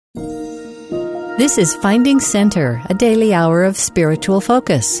This is Finding Center, a daily hour of spiritual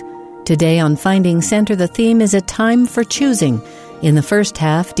focus. Today on Finding Center, the theme is a time for choosing. In the first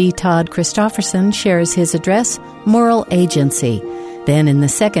half, D. Todd Christofferson shares his address, Moral Agency. Then in the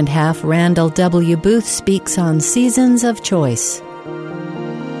second half, Randall W. Booth speaks on seasons of choice.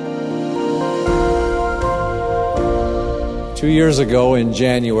 2 years ago in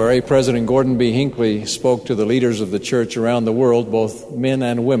January, President Gordon B. Hinckley spoke to the leaders of the church around the world, both men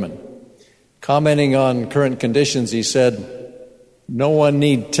and women. Commenting on current conditions, he said, "No one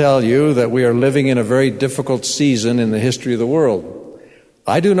need tell you that we are living in a very difficult season in the history of the world.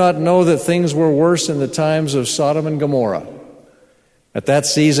 I do not know that things were worse in the times of Sodom and Gomorrah. At that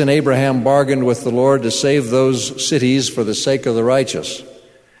season, Abraham bargained with the Lord to save those cities for the sake of the righteous.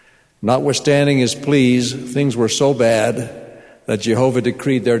 Notwithstanding his pleas, things were so bad that Jehovah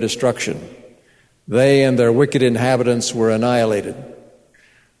decreed their destruction. They and their wicked inhabitants were annihilated.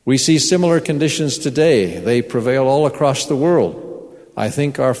 We see similar conditions today. They prevail all across the world. I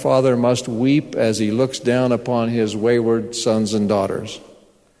think our Father must weep as he looks down upon his wayward sons and daughters.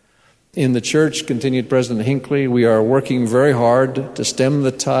 In the church," continued President Hinckley, "we are working very hard to stem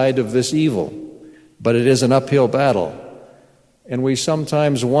the tide of this evil, but it is an uphill battle, and we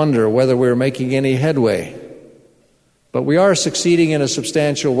sometimes wonder whether we're making any headway. But we are succeeding in a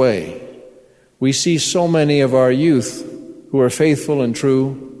substantial way. We see so many of our youth who are faithful and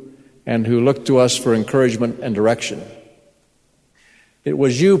true and who look to us for encouragement and direction." It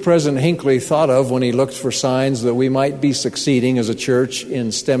was you President Hinckley thought of when he looked for signs that we might be succeeding as a church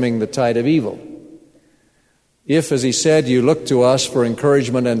in stemming the tide of evil. If, as he said, you look to us for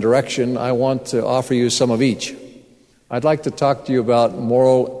encouragement and direction, I want to offer you some of each. I'd like to talk to you about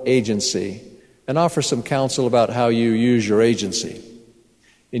moral agency and offer some counsel about how you use your agency.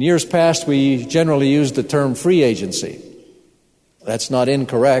 In years past, we generally used the term free agency. That's not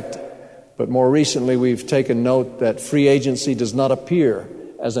incorrect, but more recently we've taken note that free agency does not appear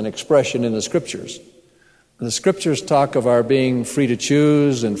as an expression in the Scriptures. The Scriptures talk of our being free to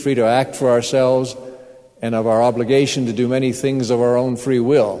choose and free to act for ourselves and of our obligation to do many things of our own free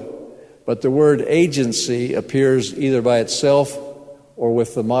will. But the word agency appears either by itself or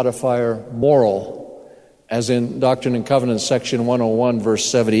with the modifier moral, as in Doctrine and Covenants section 101, verse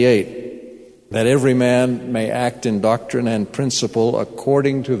 78. That every man may act in doctrine and principle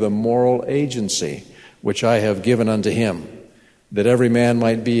according to the moral agency which I have given unto him, that every man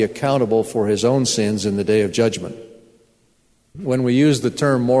might be accountable for his own sins in the day of judgment. When we use the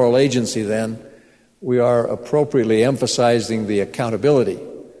term moral agency, then, we are appropriately emphasizing the accountability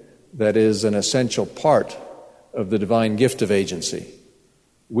that is an essential part of the divine gift of agency.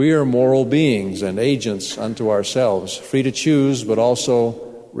 We are moral beings and agents unto ourselves, free to choose, but also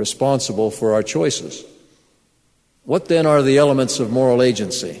responsible for our choices. What then are the elements of moral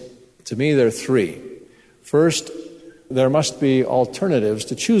agency? To me, there are three. First, there must be alternatives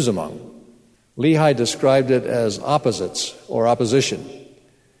to choose among. Lehi described it as opposites or opposition.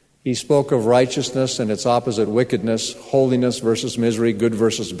 He spoke of righteousness and its opposite wickedness, holiness versus misery, good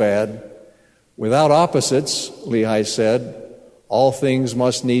versus bad. Without opposites, Lehi said, all things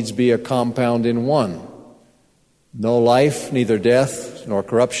must needs be a compound in one. No life, neither death, nor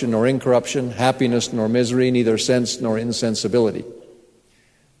corruption, nor incorruption, happiness, nor misery, neither sense, nor insensibility.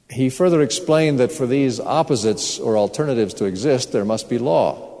 He further explained that for these opposites or alternatives to exist, there must be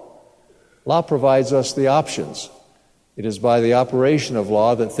law. Law provides us the options. It is by the operation of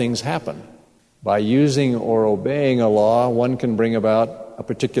law that things happen. By using or obeying a law, one can bring about a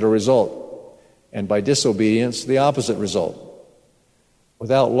particular result, and by disobedience, the opposite result.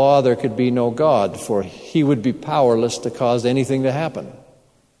 Without law, there could be no God, for he would be powerless to cause anything to happen.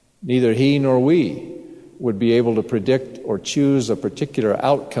 Neither he nor we would be able to predict or choose a particular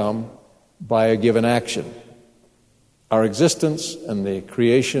outcome by a given action. Our existence and the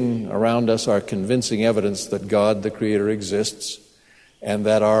creation around us are convincing evidence that God, the Creator, exists, and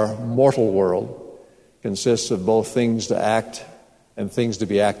that our mortal world consists of both things to act and things to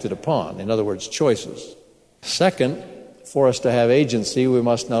be acted upon. In other words, choices. Second, for us to have agency, we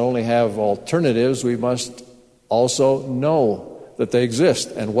must not only have alternatives, we must also know that they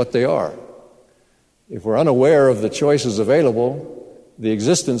exist and what they are. If we're unaware of the choices available, the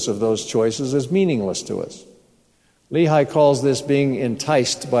existence of those choices is meaningless to us. Lehi calls this being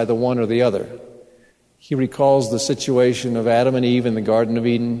enticed by the one or the other. He recalls the situation of Adam and Eve in the Garden of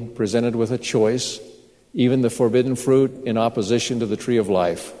Eden, presented with a choice, even the forbidden fruit in opposition to the tree of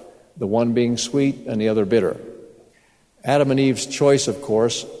life, the one being sweet and the other bitter. Adam and Eve's choice, of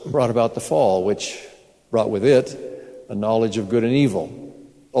course, brought about the fall, which brought with it a knowledge of good and evil,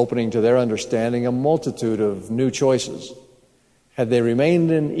 opening to their understanding a multitude of new choices. Had they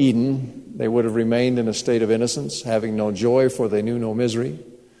remained in Eden, they would have remained in a state of innocence, having no joy, for they knew no misery,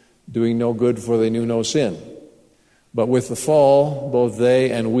 doing no good, for they knew no sin. But with the fall, both they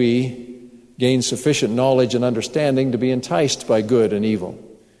and we gain sufficient knowledge and understanding to be enticed by good and evil.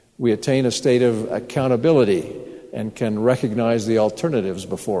 We attain a state of accountability and can recognize the alternatives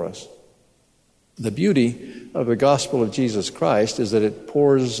before us. The beauty of the gospel of Jesus Christ is that it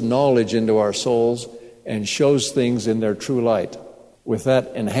pours knowledge into our souls and shows things in their true light. With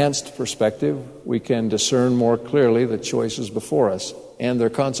that enhanced perspective, we can discern more clearly the choices before us and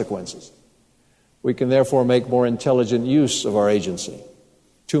their consequences. We can therefore make more intelligent use of our agency.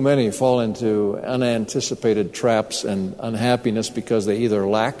 Too many fall into unanticipated traps and unhappiness because they either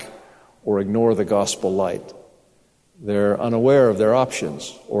lack or ignore the gospel light. They're unaware of their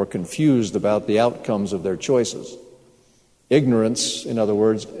options or confused about the outcomes of their choices. Ignorance, in other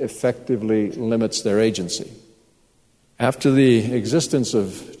words, effectively limits their agency. After the existence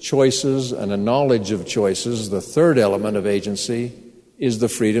of choices and a knowledge of choices, the third element of agency is the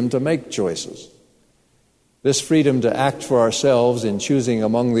freedom to make choices. This freedom to act for ourselves in choosing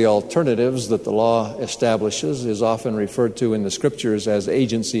among the alternatives that the law establishes is often referred to in the Scriptures as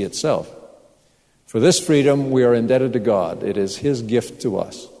agency itself. For this freedom we are indebted to God. It is His gift to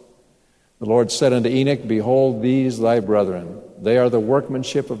us. The Lord said unto Enoch, Behold, these thy brethren, they are the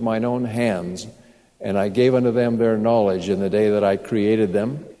workmanship of mine own hands, and I gave unto them their knowledge in the day that I created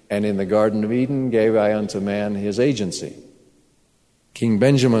them, and in the Garden of Eden gave I unto man his agency. King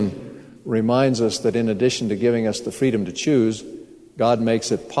Benjamin reminds us that in addition to giving us the freedom to choose, God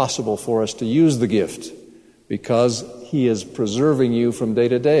makes it possible for us to use the gift because He is preserving you from day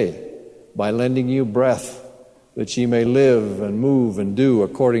to day by lending you breath that ye may live and move and do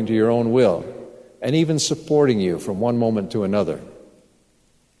according to your own will, and even supporting you from one moment to another.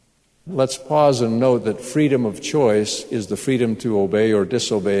 Let's pause and note that freedom of choice is the freedom to obey or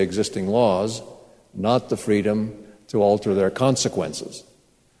disobey existing laws, not the freedom to alter their consequences.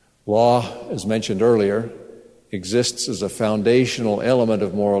 Law, as mentioned earlier, exists as a foundational element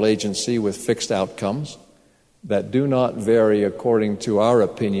of moral agency with fixed outcomes that do not vary according to our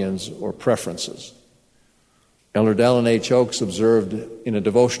opinions or preferences. Elder Dallin H. Oaks observed in a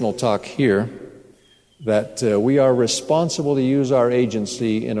devotional talk here that we are responsible to use our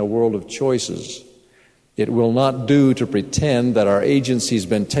agency in a world of choices. It will not do to pretend that our agency's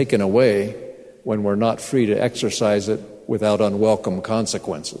been taken away when we're not free to exercise it without unwelcome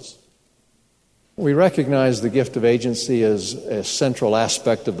consequences. We recognize the gift of agency as a central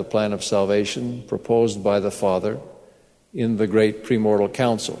aspect of the plan of salvation proposed by the Father in the great premortal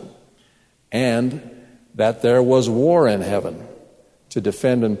council, and that there was war in heaven to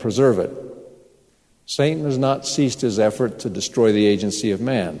defend and preserve it. Satan has not ceased his effort to destroy the agency of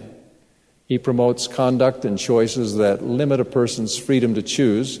man. He promotes conduct and choices that limit a person's freedom to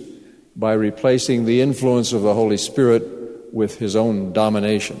choose by replacing the influence of the Holy Spirit with his own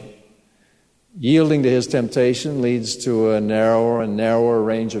domination. Yielding to his temptation leads to a narrower and narrower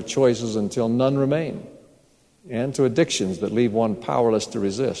range of choices until none remain, and to addictions that leave one powerless to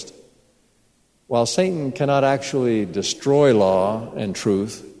resist. While Satan cannot actually destroy law and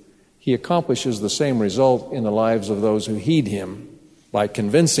truth, he accomplishes the same result in the lives of those who heed him by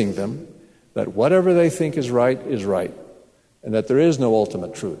convincing them that whatever they think is right, and that there is no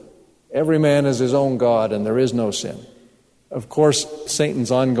ultimate truth. Every man is his own God, and there is no sin. Of course,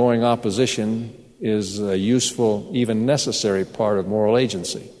 Satan's ongoing opposition is a useful, even necessary part of moral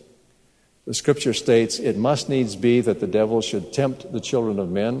agency. The Scripture states, it must needs be that the devil should tempt the children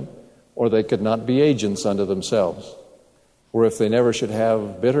of men, or they could not be agents unto themselves. For if they never should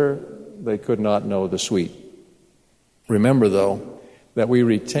have bitter, they could not know the sweet. Remember, though, that we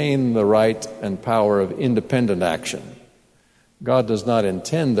retain the right and power of independent action. God does not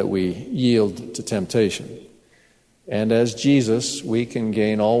intend that we yield to temptation. And as Jesus, we can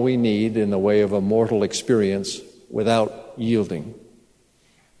gain all we need in the way of a mortal experience without yielding.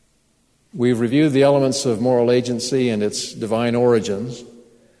 We've reviewed the elements of moral agency and its divine origins,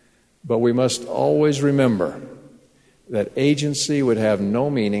 but we must always remember that agency would have no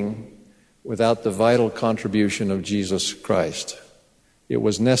meaning without the vital contribution of Jesus Christ. It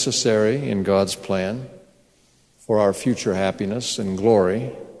was necessary in God's plan for our future happiness and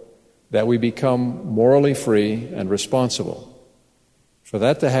glory that we become morally free and responsible. For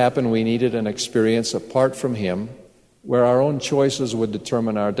that to happen, we needed an experience apart from Him where our own choices would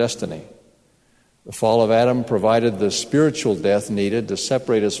determine our destiny. The fall of Adam provided the spiritual death needed to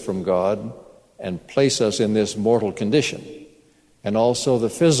separate us from God and place us in this mortal condition, and also the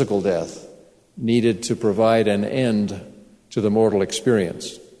physical death needed to provide an end to the mortal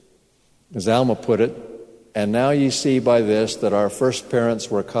experience. As Alma put it, And now ye see by this that our first parents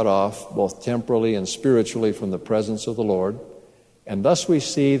were cut off, both temporally and spiritually, from the presence of the Lord. And thus we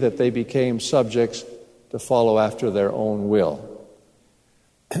see that they became subjects to follow after their own will.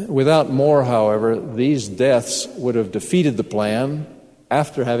 Without more, however, these deaths would have defeated the plan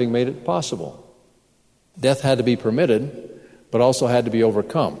after having made it possible. Death had to be permitted, but also had to be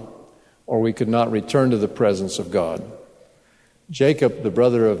overcome, or we could not return to the presence of God. Jacob, the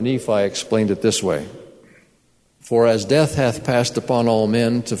brother of Nephi, explained it this way: For as death hath passed upon all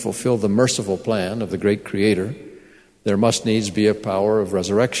men to fulfill the merciful plan of the great Creator, there must needs be a power of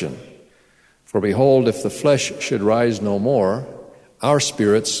resurrection. For behold, if the flesh should rise no more, our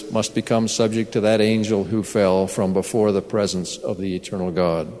spirits must become subject to that angel who fell from before the presence of the eternal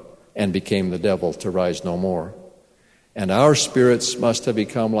God and became the devil, to rise no more. And our spirits must have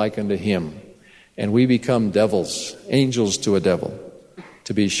become like unto him, and we become devils, angels to a devil,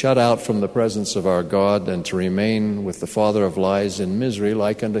 to be shut out from the presence of our God and to remain with the father of lies in misery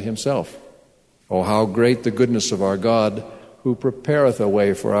like unto himself. Oh, how great the goodness of our God, who prepareth a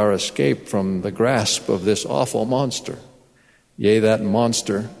way for our escape from the grasp of this awful monster. Yea, that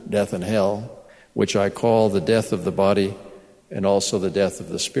monster, death and hell, which I call the death of the body and also the death of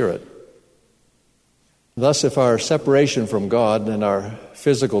the spirit. Thus, if our separation from God and our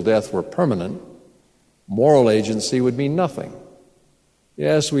physical death were permanent, moral agency would mean nothing.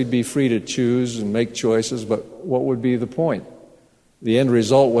 Yes, we'd be free to choose and make choices, but what would be the point? The end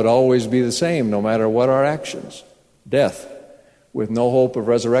result would always be the same, no matter what our actions. Death, with no hope of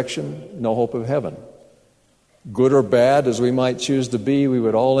resurrection, no hope of heaven. Good or bad as we might choose to be, we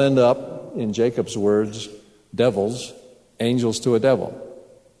would all end up, in Jacob's words, devils, angels to a devil.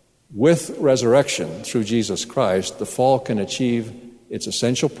 With resurrection through Jesus Christ, the fall can achieve its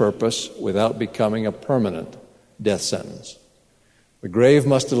essential purpose without becoming a permanent death sentence. The grave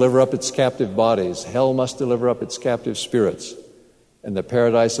must deliver up its captive bodies, hell must deliver up its captive spirits, and the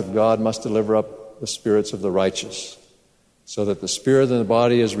paradise of God must deliver up the spirits of the righteous, so that the spirit and the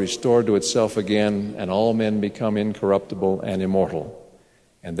body is restored to itself again, and all men become incorruptible and immortal.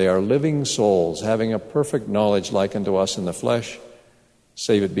 And they are living souls, having a perfect knowledge like unto us in the flesh,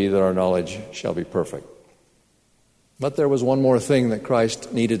 save it be that our knowledge shall be perfect. But there was one more thing that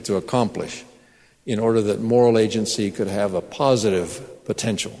Christ needed to accomplish in order that moral agency could have a positive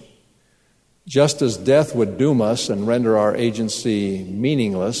potential. Just as death would doom us and render our agency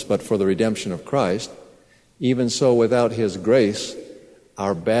meaningless but for the redemption of Christ, even so, without His grace,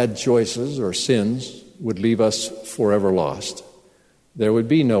 our bad choices or sins would leave us forever lost. There would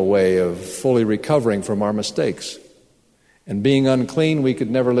be no way of fully recovering from our mistakes. And being unclean, we could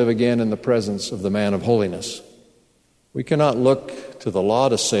never live again in the presence of the man of holiness. We cannot look to the law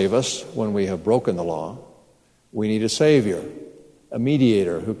to save us when we have broken the law. We need a Savior, a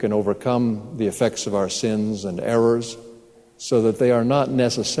mediator who can overcome the effects of our sins and errors so that they are not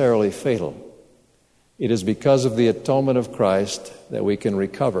necessarily fatal. It is because of the atonement of Christ that we can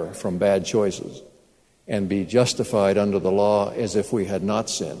recover from bad choices and be justified under the law as if we had not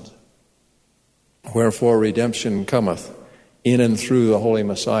sinned. Wherefore redemption cometh in and through the Holy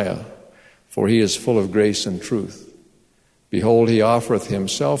Messiah, for He is full of grace and truth. Behold, He offereth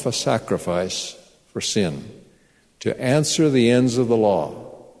Himself a sacrifice for sin, to answer the ends of the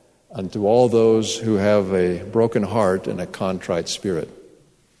law unto all those who have a broken heart and a contrite spirit.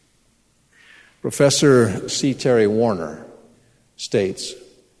 Professor C. Terry Warner states,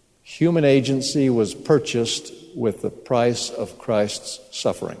 human agency was purchased with the price of Christ's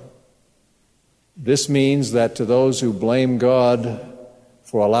suffering. This means that to those who blame God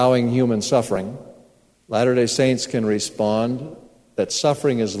for allowing human suffering, Latter-day Saints can respond that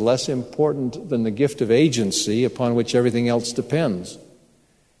suffering is less important than the gift of agency upon which everything else depends,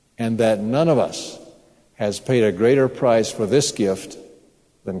 and that none of us has paid a greater price for this gift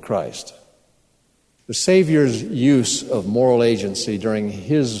than Christ. The Savior's use of moral agency during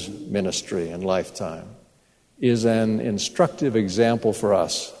His ministry and lifetime is an instructive example for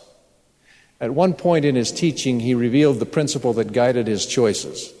us. At one point in His teaching, He revealed the principle that guided His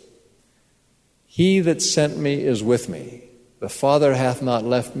choices. He that sent me is with me. The Father hath not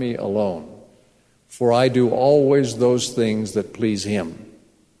left me alone, for I do always those things that please Him.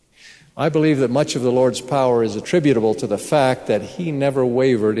 I believe that much of the Lord's power is attributable to the fact that He never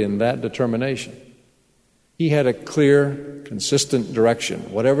wavered in that determination. He had a clear, consistent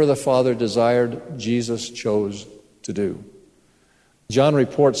direction. Whatever the Father desired, Jesus chose to do. John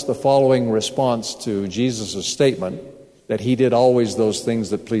reports the following response to Jesus' statement that He did always those things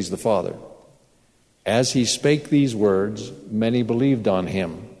that pleased the Father. As He spake these words, many believed on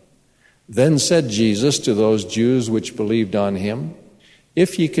Him. Then said Jesus to those Jews which believed on Him,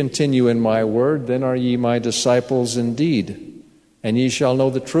 If ye continue in my word, then are ye my disciples indeed, and ye shall know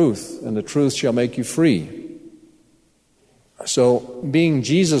the truth, and the truth shall make you free. So, being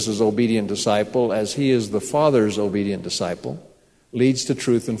Jesus' obedient disciple, as he is the Father's obedient disciple, leads to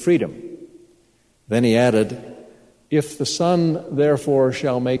truth and freedom. Then he added, if the Son therefore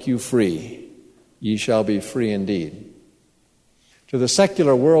shall make you free, ye shall be free indeed. To the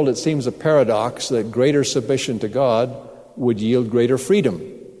secular world, it seems a paradox that greater submission to God would yield greater freedom.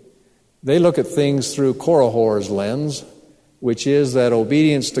 They look at things through Korihor's lens, which is that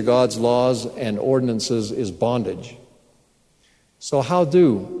obedience to God's laws and ordinances is bondage. So how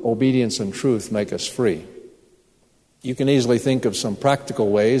do obedience and truth make us free? You can easily think of some practical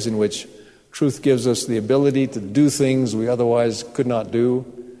ways in which truth gives us the ability to do things we otherwise could not do,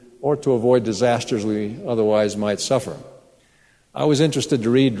 or to avoid disasters we otherwise might suffer. I was interested to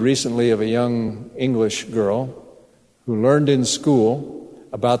read recently of a young English girl who learned in school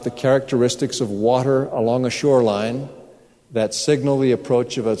about the characteristics of water along a shoreline that signal the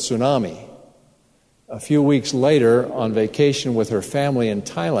approach of a tsunami. A few weeks later, on vacation with her family in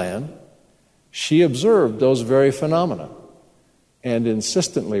Thailand, she observed those very phenomena and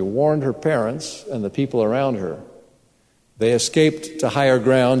insistently warned her parents and the people around her. They escaped to higher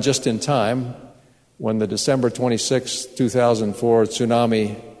ground just in time when the December 26, 2004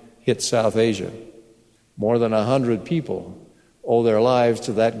 tsunami hit South Asia. More than 100 people owe their lives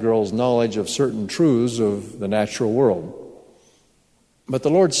to that girl's knowledge of certain truths of the natural world. But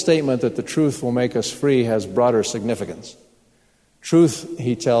the Lord's statement that the truth will make us free has broader significance. Truth,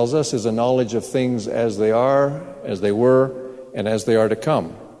 he tells us, is a knowledge of things as they are, as they were, and as they are to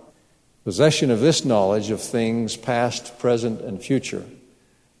come. Possession of this knowledge of things past, present, and future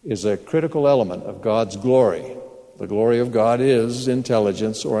is a critical element of God's glory. The glory of God is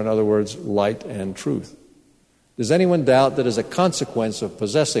intelligence, or in other words, light and truth. Does anyone doubt that as a consequence of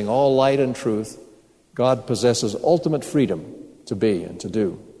possessing all light and truth, God possesses ultimate freedom to be and to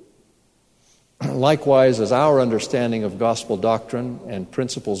do? Likewise, as our understanding of gospel doctrine and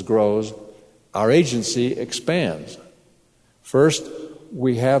principles grows, our agency expands. First,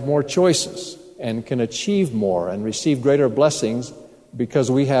 we have more choices and can achieve more and receive greater blessings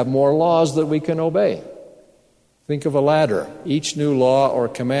because we have more laws that we can obey. Think of a ladder. Each new law or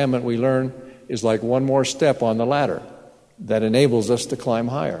commandment we learn is like one more step on the ladder that enables us to climb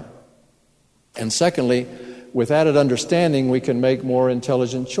higher. And secondly, with added understanding, we can make more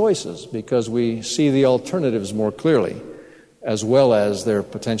intelligent choices because we see the alternatives more clearly, as well as their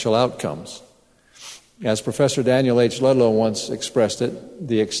potential outcomes. As Professor Daniel H. Ludlow once expressed it,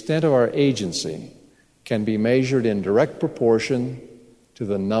 the extent of our agency can be measured in direct proportion to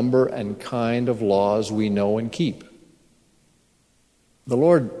the number and kind of laws we know and keep. The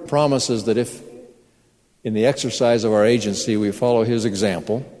Lord promises that if, in the exercise of our agency, we follow His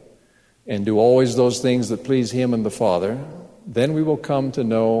example and do always those things that please Him and the Father, then we will come to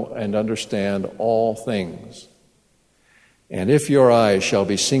know and understand all things. And if your eyes shall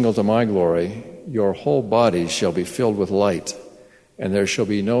be single to my glory, your whole body shall be filled with light, and there shall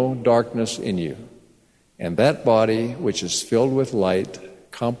be no darkness in you. And that body which is filled with light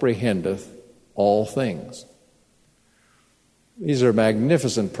comprehendeth all things. These are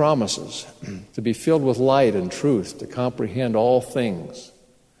magnificent promises, to be filled with light and truth, to comprehend all things,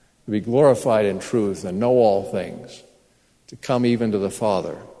 to be glorified in truth and know all things, to come even to the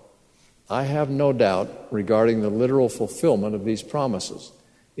Father. I have no doubt regarding the literal fulfillment of these promises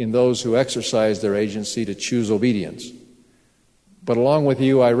in those who exercise their agency to choose obedience. But along with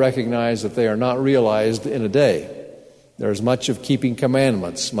you, I recognize that they are not realized in a day. There is much of keeping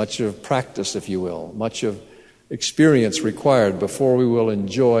commandments, much of practice, if you will, much of experience required before we will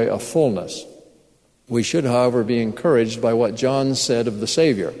enjoy a fullness. We should, however, be encouraged by what John said of the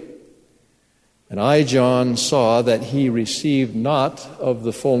Savior. And I, John, saw that he received not of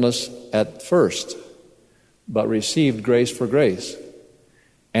the fullness at first, but received grace for grace.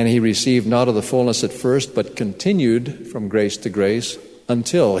 And he received not of the fullness at first, but continued from grace to grace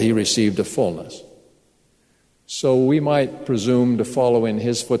until he received a fullness. So we might presume to follow in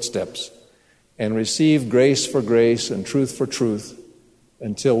his footsteps and receive grace for grace and truth for truth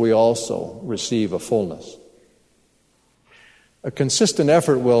until we also receive a fullness. A consistent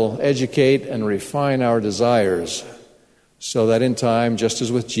effort will educate and refine our desires so that in time, just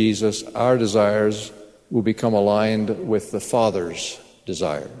as with Jesus, our desires will become aligned with the Father's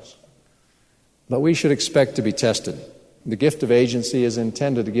desires. But we should expect to be tested. The gift of agency is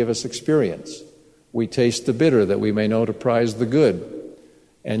intended to give us experience. We taste the bitter that we may know to prize the good.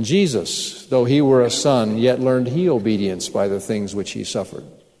 And Jesus, though he were a son, yet learned he obedience by the things which he suffered.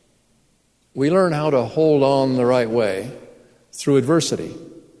 We learn how to hold on the right way through adversity.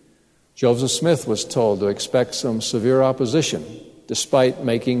 Joseph Smith was told to expect some severe opposition despite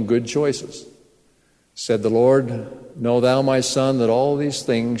making good choices. Said the Lord, "Know thou, my son, that all these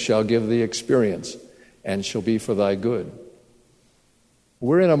things shall give thee experience and shall be for thy good."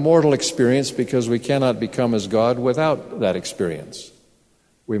 We're in a mortal experience because we cannot become as God without that experience.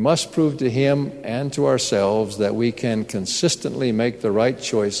 We must prove to Him and to ourselves that we can consistently make the right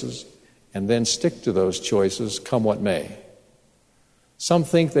choices and then stick to those choices, come what may. Some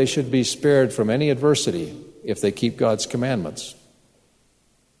think they should be spared from any adversity if they keep God's commandments.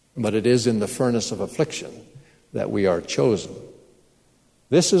 But it is in the furnace of affliction that we are chosen.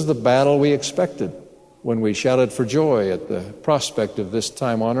 This is the battle we expected when we shouted for joy at the prospect of this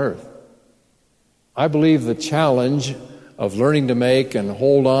time on earth. I believe the challenge of learning to make and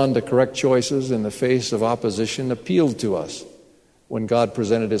hold on to correct choices in the face of opposition appealed to us when God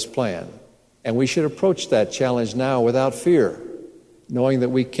presented His plan. And we should approach that challenge now without fear, knowing that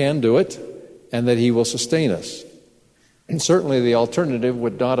we can do it and that He will sustain us. And certainly the alternative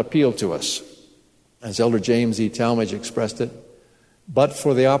would not appeal to us. As Elder James E. Talmage expressed it, but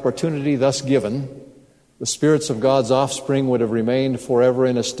for the opportunity thus given, the spirits of God's offspring would have remained forever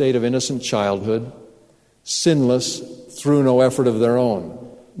in a state of innocent childhood, sinless through no effort of their own,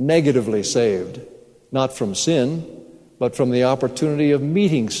 negatively saved, not from sin, but from the opportunity of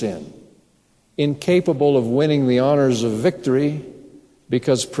meeting sin, incapable of winning the honors of victory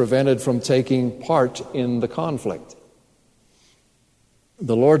because prevented from taking part in the conflict.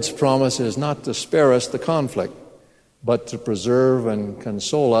 The Lord's promise is not to spare us the conflict, but to preserve and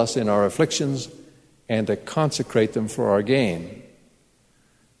console us in our afflictions and to consecrate them for our gain.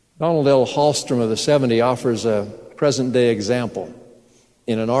 Donald L. Hallstrom of the 70 offers a present-day example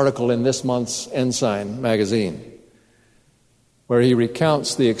in an article in this month's Ensign magazine, where he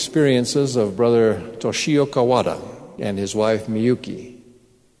recounts the experiences of Brother Toshio Kawada and his wife Miyuki.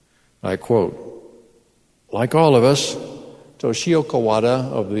 I quote, "Like all of us, Toshio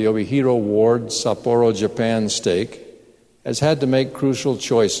Kawada of the Obihiro Ward, Sapporo, Japan stake has had to make crucial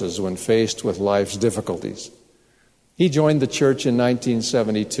choices when faced with life's difficulties. He joined the church in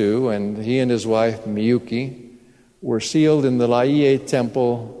 1972, and he and his wife Miyuki were sealed in the Laie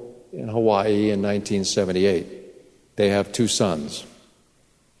Temple in Hawaii in 1978. They have 2 sons.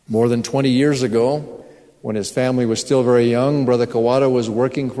 More than 20 years ago, when his family was still very young, Brother Kawada was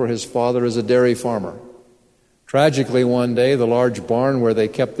working for his father as a dairy farmer. Tragically, one day, the large barn where they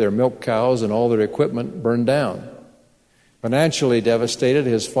kept their milk cows and all their equipment burned down. Financially devastated,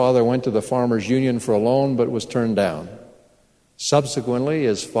 his father went to the Farmers Union for a loan but was turned down. Subsequently,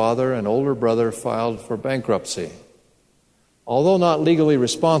 his father and older brother filed for bankruptcy. Although not legally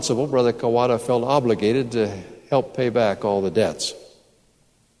responsible, Brother Kawada felt obligated to help pay back all the debts.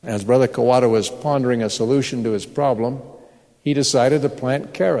 As Brother Kawada was pondering a solution to his problem, he decided to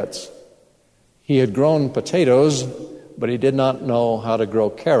plant carrots. He had grown potatoes, but he did not know how to grow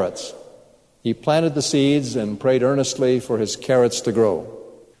carrots. He planted the seeds and prayed earnestly for his carrots to grow.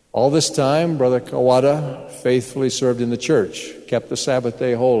 All this time, Brother Kawada faithfully served in the church, kept the Sabbath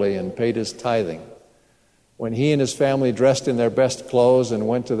day holy, and paid his tithing. When he and his family dressed in their best clothes and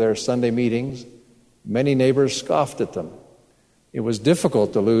went to their Sunday meetings, many neighbors scoffed at them. It was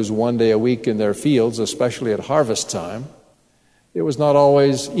difficult to lose one day a week in their fields, especially at harvest time. It was not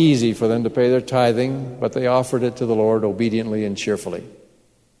always easy for them to pay their tithing, but they offered it to the Lord obediently and cheerfully.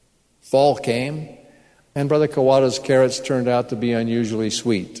 Fall came, and Brother Kawada's carrots turned out to be unusually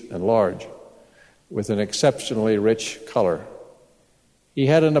sweet and large, with an exceptionally rich color. He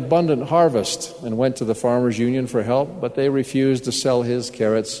had an abundant harvest and went to the Farmers Union for help, but they refused to sell his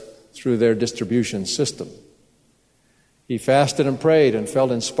carrots through their distribution system. He fasted and prayed and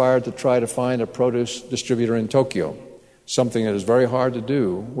felt inspired to try to find a produce distributor in Tokyo, something that is very hard to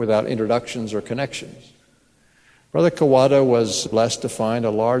do without introductions or connections. Brother Kawada was blessed to find a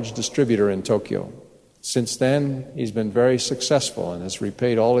large distributor in Tokyo. Since then, he's been very successful and has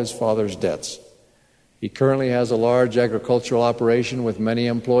repaid all his father's debts. He currently has a large agricultural operation with many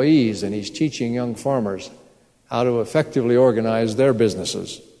employees, and he's teaching young farmers how to effectively organize their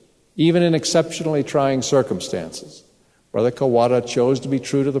businesses, even in exceptionally trying circumstances. Brother Kawada chose to be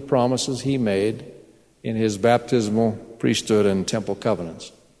true to the promises he made in his baptismal, priesthood, and temple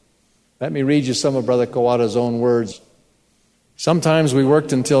covenants. Let me read you some of Brother Kawada's own words. Sometimes we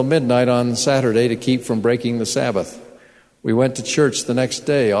worked until midnight on Saturday to keep from breaking the Sabbath. We went to church the next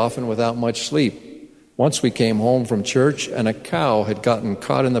day, often without much sleep. Once we came home from church, and a cow had gotten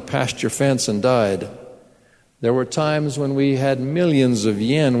caught in the pasture fence and died. There were times when we had millions of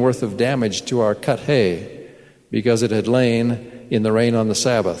yen worth of damage to our cut hay because it had lain in the rain on the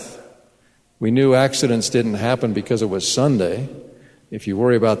Sabbath. We knew accidents didn't happen because it was Sunday. If you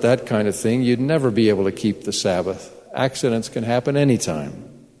worry about that kind of thing, you'd never be able to keep the Sabbath. Accidents can happen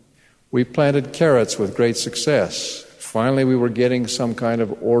anytime. We planted carrots with great success. Finally, we were getting some kind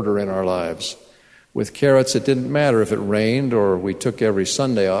of order in our lives. With carrots, it didn't matter if it rained or we took every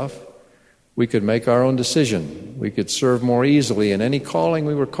Sunday off. We could make our own decision. We could serve more easily in any calling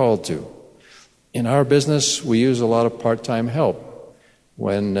we were called to. In our business, we use a lot of part-time help.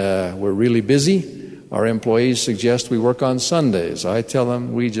 When we're really busy, our employees suggest we work on Sundays. I tell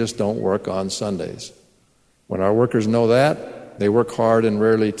them we just don't work on Sundays. When our workers know that, they work hard and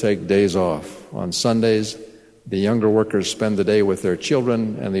rarely take days off. On Sundays, the younger workers spend the day with their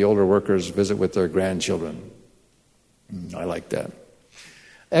children, and the older workers visit with their grandchildren. I like that.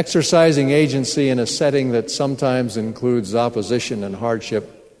 Exercising agency in a setting that sometimes includes opposition and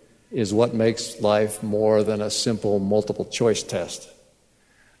hardship is what makes life more than a simple multiple-choice test.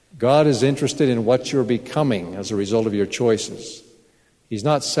 God is interested in what you're becoming as a result of your choices. He's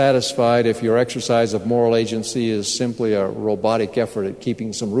not satisfied if your exercise of moral agency is simply a robotic effort at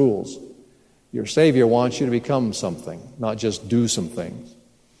keeping some rules. Your Savior wants you to become something, not just do some things.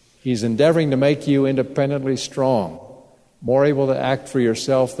 He's endeavoring to make you independently strong, more able to act for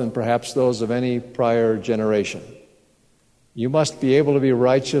yourself than perhaps those of any prior generation. You must be able to be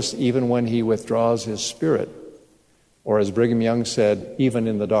righteous even when He withdraws His Spirit, or as Brigham Young said, even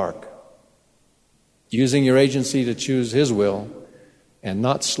in the dark. Using your agency to choose His will and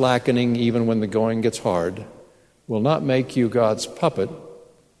not slackening even when the going gets hard will not make you God's puppet.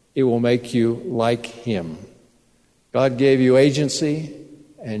 It will make you like Him. God gave you agency,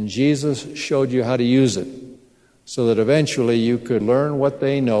 and Jesus showed you how to use it so that eventually you could learn what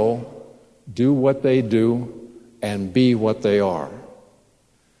they know, do what they do, and be what they are.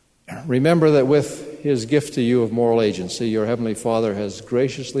 Remember that with His gift to you of moral agency, your Heavenly Father has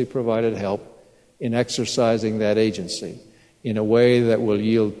graciously provided help in exercising that agency in a way that will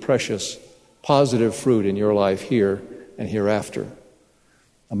yield precious, positive fruit in your life here and hereafter.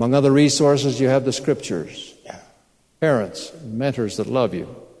 Among other resources, you have the Scriptures, parents, mentors that love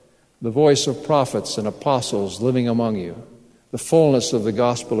you, the voice of prophets and apostles living among you, the fullness of the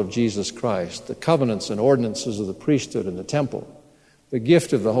gospel of Jesus Christ, the covenants and ordinances of the priesthood and the temple, the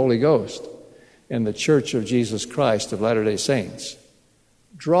gift of the Holy Ghost, and the Church of Jesus Christ of Latter-day Saints.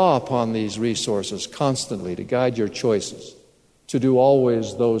 Draw upon these resources constantly to guide your choices, to do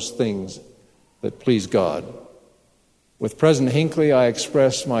always those things that please God. With President Hinckley, I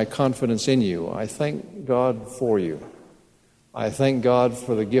express my confidence in you. I thank God for you. I thank God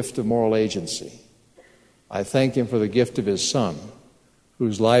for the gift of moral agency. I thank Him for the gift of His Son,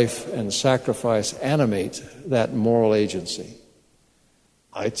 whose life and sacrifice animate that moral agency.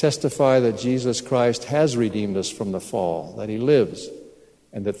 I testify that Jesus Christ has redeemed us from the fall, that He lives,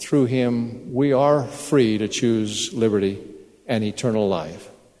 and that through Him we are free to choose liberty and eternal life.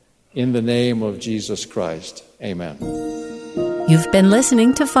 In the name of Jesus Christ, amen. You've been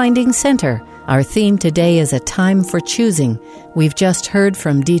listening to Finding Center. Our theme today is A Time for Choosing. We've just heard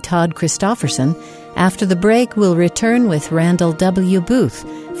from D. Todd Christofferson. After the break, we'll return with Randall W. Booth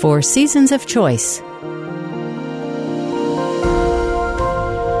for Seasons of Choice.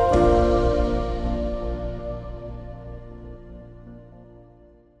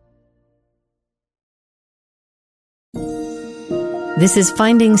 This is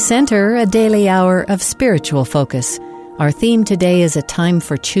Finding Center, a daily hour of spiritual focus. Our theme today is A Time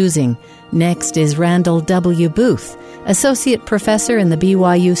for Choosing. Next is Randall W. Booth, Associate Professor in the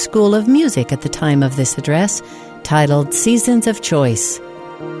BYU School of Music at the time of this address, titled Seasons of Choice.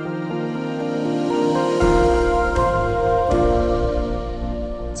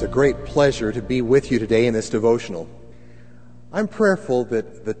 It's a great pleasure to be with you today in this devotional. I'm prayerful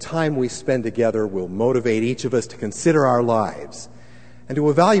that the time we spend together will motivate each of us to consider our lives and to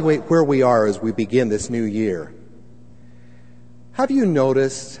evaluate where we are as we begin this new year. Have you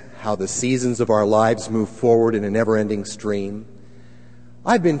noticed how the seasons of our lives move forward in a never-ending stream?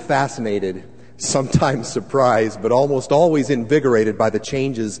 I've been fascinated, sometimes surprised, but almost always invigorated by the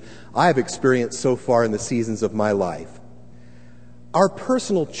changes I've experienced so far in the seasons of my life. Our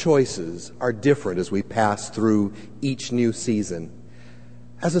personal choices are different as we pass through each new season.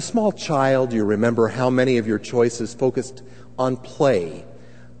 As a small child, you remember how many of your choices focused on play,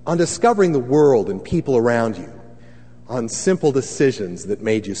 on discovering the world and people around you, on simple decisions that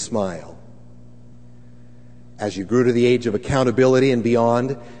made you smile. As you grew to the age of accountability and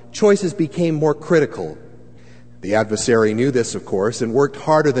beyond, choices became more critical. The adversary knew this, of course, and worked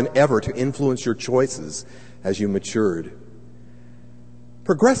harder than ever to influence your choices as you matured.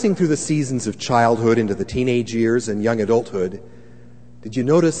 Progressing through the seasons of childhood into the teenage years and young adulthood, Did you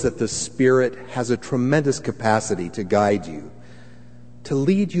notice that the Spirit has a tremendous capacity to guide you, to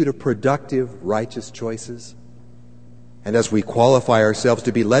lead you to productive, righteous choices? And as we qualify ourselves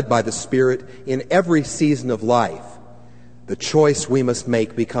to be led by the Spirit in every season of life, the choice we must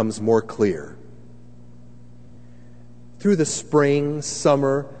make becomes more clear. Through the spring,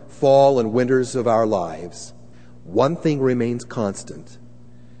 summer, fall, and winters of our lives, one thing remains constant.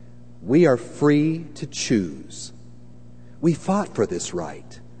 We are free to choose. We fought for this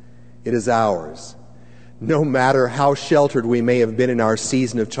right. It is ours. No matter how sheltered we may have been in our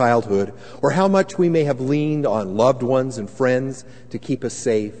season of childhood, or how much we may have leaned on loved ones and friends to keep us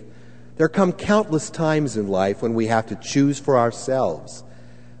safe, there come countless times in life when we have to choose for ourselves,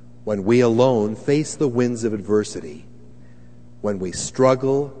 when we alone face the winds of adversity, when we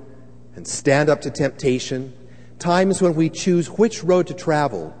struggle and stand up to temptation, times when we choose which road to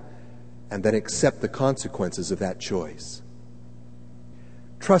travel and then accept the consequences of that choice.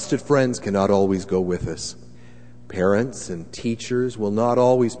 Trusted friends cannot always go with us. Parents and teachers will not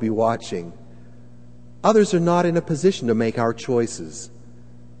always be watching. Others are not in a position to make our choices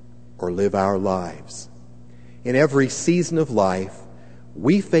or live our lives. In every season of life,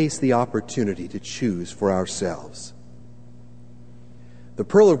 we face the opportunity to choose for ourselves. The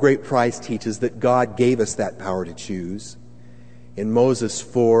Pearl of Great Price teaches that God gave us that power to choose. In Moses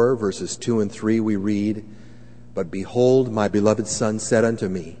 4, verses 2 and 3, we read, "But behold, my beloved Son said unto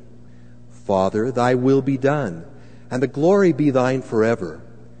me, Father, thy will be done, and the glory be thine forever.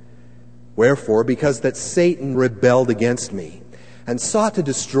 Wherefore, because that Satan rebelled against me, and sought to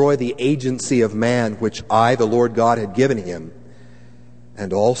destroy the agency of man which I, the Lord God, had given him,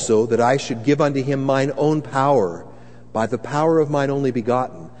 and also that I should give unto him mine own power, by the power of mine only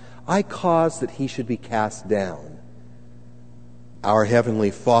begotten, I caused that he should be cast down." Our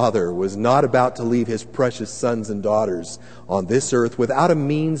Heavenly Father was not about to leave His precious sons and daughters on this earth without a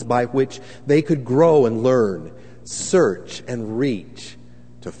means by which they could grow and learn, search and reach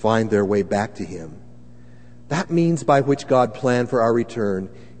to find their way back to Him. That means by which God planned for our return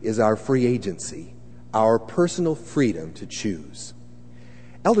is our free agency, our personal freedom to choose.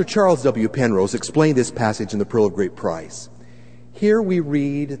 Elder Charles W. Penrose explained this passage in the Pearl of Great Price. Here we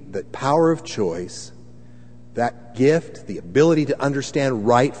read that power of choice, that gift, the ability to understand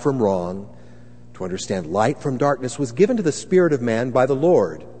right from wrong, to understand light from darkness, was given to the spirit of man by the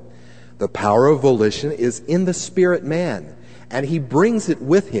Lord. The power of volition is in the spirit man, and he brings it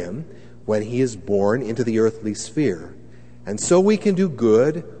with him when he is born into the earthly sphere. And so we can do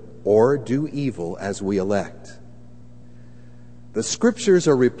good or do evil as we elect. The Scriptures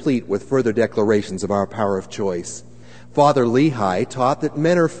are replete with further declarations of our power of choice. Father Lehi taught that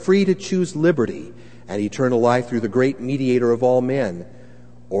men are free to choose liberty and eternal life through the great mediator of all men,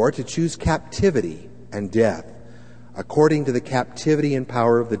 or to choose captivity and death, according to the captivity and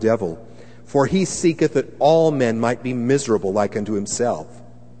power of the devil. For he seeketh that all men might be miserable like unto himself.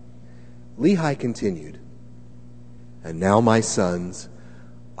 Lehi continued, "And now, my sons,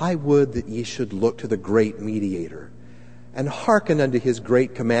 I would that ye should look to the great mediator, and hearken unto his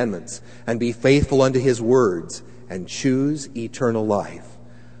great commandments, and be faithful unto his words, and choose eternal life,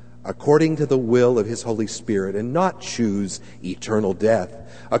 according to the will of his Holy Spirit, and not choose eternal death,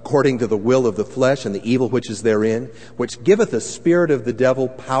 according to the will of the flesh and the evil which is therein, which giveth the spirit of the devil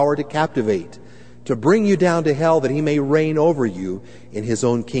power to captivate, to bring you down to hell, that he may reign over you in his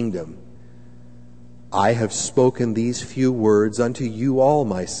own kingdom. I have spoken these few words unto you all,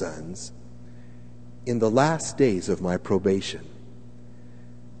 my sons, in the last days of my probation,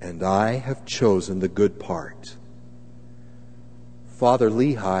 and I have chosen the good part." Father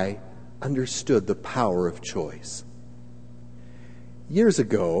Lehi understood the power of choice. Years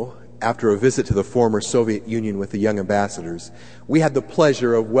ago, after a visit to the former Soviet Union with the young ambassadors, we had the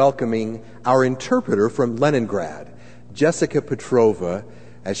pleasure of welcoming our interpreter from Leningrad, Jessica Petrova,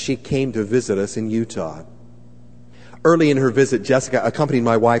 as she came to visit us in Utah. Early in her visit, Jessica accompanied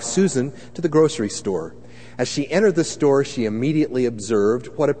my wife, Susan, to the grocery store. As she entered the store, she immediately observed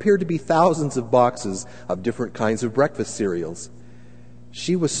what appeared to be thousands of boxes of different kinds of breakfast cereals.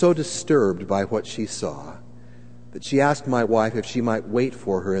 She was so disturbed by what she saw that she asked my wife if she might wait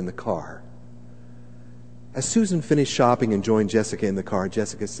for her in the car. As Susan finished shopping and joined Jessica in the car,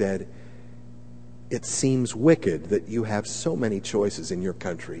 Jessica said, "It seems wicked that you have so many choices in your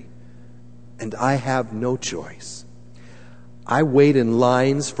country, and I have no choice. I wait in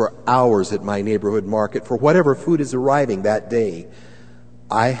lines for hours at my neighborhood market for whatever food is arriving that day.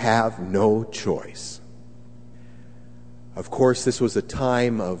 I have no choice." Of course, this was a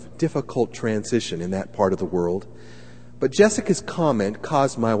time of difficult transition in that part of the world. But Jessica's comment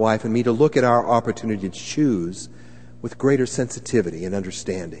caused my wife and me to look at our opportunity to choose with greater sensitivity and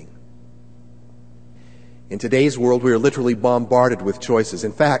understanding. In today's world, we are literally bombarded with choices.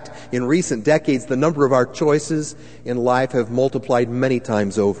 In fact, in recent decades, the number of our choices in life have multiplied many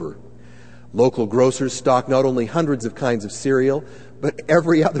times over. Local grocers stock not only hundreds of kinds of cereal, but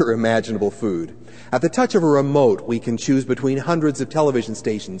every other imaginable food. At the touch of a remote, we can choose between hundreds of television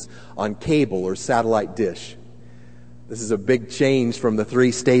stations on cable or satellite dish. This is a big change from the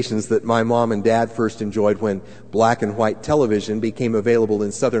 3 stations that my mom and dad first enjoyed when black and white television became available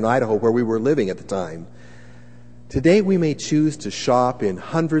in southern Idaho, where we were living at the time. Today we may choose to shop in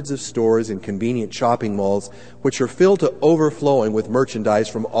hundreds of stores in convenient shopping malls, which are filled to overflowing with merchandise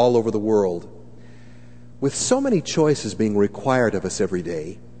from all over the world. With so many choices being required of us every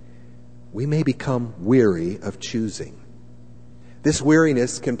day, we may become weary of choosing. This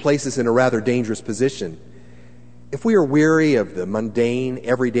weariness can place us in a rather dangerous position. If we are weary of the mundane,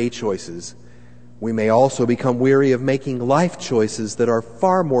 everyday choices, we may also become weary of making life choices that are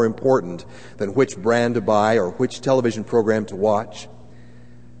far more important than which brand to buy or which television program to watch.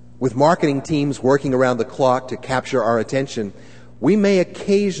 With marketing teams working around the clock to capture our attention, we may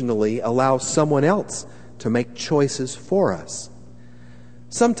occasionally allow someone else to make choices for us.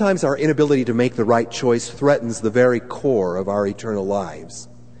 Sometimes our inability to make the right choice threatens the very core of our eternal lives.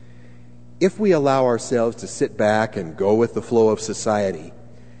 If we allow ourselves to sit back and go with the flow of society,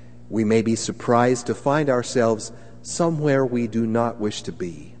 we may be surprised to find ourselves somewhere we do not wish to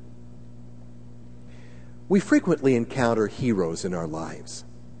be. We frequently encounter heroes in our lives.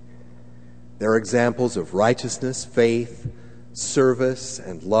 Their examples of righteousness, faith, service,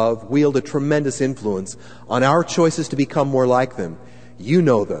 and love wield a tremendous influence on our choices to become more like them. You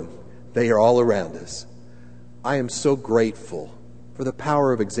know them. They are all around us. I am so grateful for the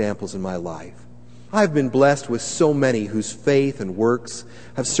power of examples in my life. I've been blessed with so many whose faith and works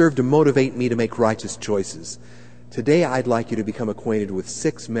have served to motivate me to make righteous choices. Today, I'd like you to become acquainted with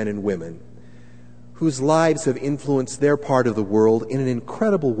 6 men and women whose lives have influenced their part of the world in an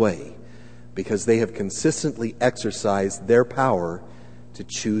incredible way because they have consistently exercised their power to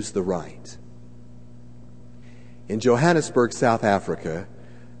choose the right. In Johannesburg, South Africa,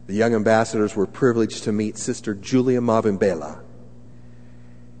 the young ambassadors were privileged to meet Sister Julia Mavimbela.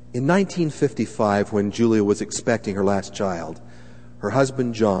 In 1955, when Julia was expecting her last child, her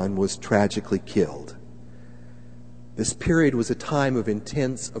husband John was tragically killed. This period was a time of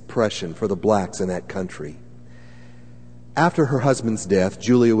intense oppression for the blacks in that country. After her husband's death,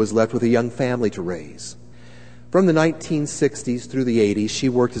 Julia was left with a young family to raise. From the 1960s through the 80s, she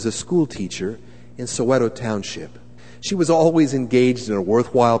worked as a school teacher in Soweto Township. She was always engaged in a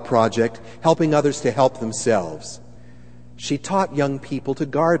worthwhile project, helping others to help themselves. She taught young people to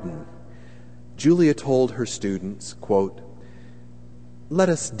garden. Julia told her students, quote, "Let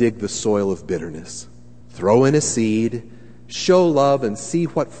us dig the soil of bitterness, throw in a seed, show love, and see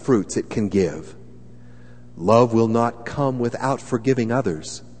what fruits it can give. Love will not come without forgiving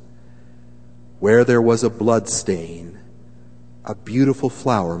others. Where there was a blood stain, a beautiful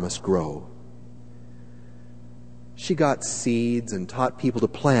flower must grow." She got seeds and taught people to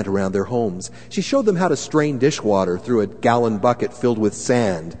plant around their homes. She showed them how to strain dishwater through a gallon bucket filled with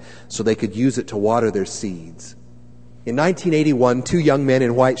sand so they could use it to water their seeds. In 1981, 2 young men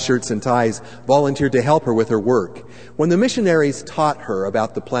in white shirts and ties volunteered to help her with her work. When the missionaries taught her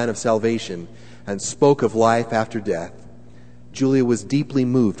about the plan of salvation and spoke of life after death, Julia was deeply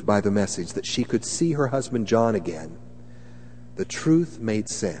moved by the message that she could see her husband John again. The truth made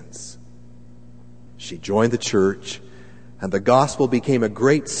sense. She joined the church, and the gospel became a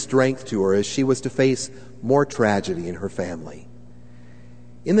great strength to her as she was to face more tragedy in her family.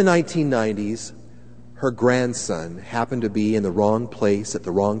 In the 1990s, her grandson happened to be in the wrong place at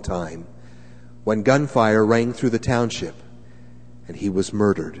the wrong time when gunfire rang through the township, and he was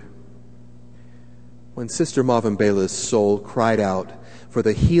murdered. When Sister Mavimbela's soul cried out for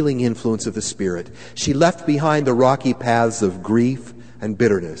the healing influence of the Spirit, she left behind the rocky paths of grief and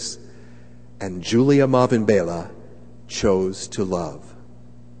bitterness, and Julia Mavimbela chose to love.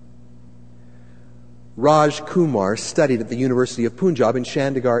 Raj Kumar studied at the University of Punjab in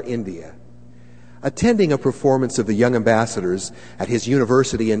Chandigarh, India. Attending a performance of the Young Ambassadors at his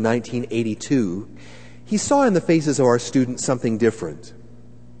university in 1982, he saw in the faces of our students something different.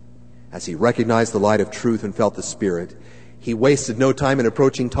 As he recognized the light of truth and felt the Spirit, he wasted no time in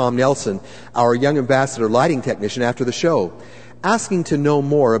approaching Tom Nelson, our Young Ambassador lighting technician, after the show, asking to know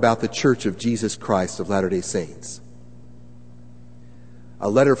more about the Church of Jesus Christ of Latter-day Saints. A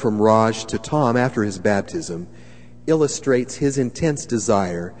letter from Raj to Tom after his baptism illustrates his intense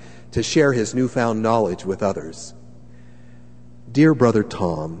desire to share his newfound knowledge with others. Dear Brother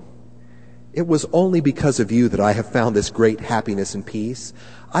Tom, It was only because of you that I have found this great happiness and peace.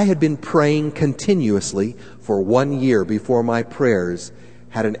 I had been praying continuously for 1 year before my prayers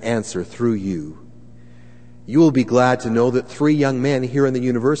had an answer through you. You will be glad to know that 3 young men here in the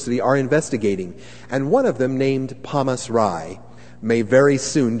university are investigating, and one of them, named Pamas Rai, may very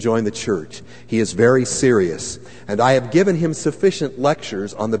soon join the church. He is very serious, and I have given him sufficient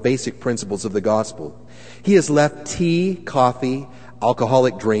lectures on the basic principles of the gospel. He has left tea, coffee,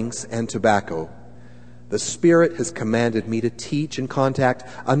 alcoholic drinks, and tobacco. The Spirit has commanded me to teach and contact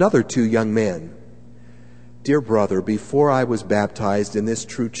another 2 young men. Dear brother, before I was baptized in this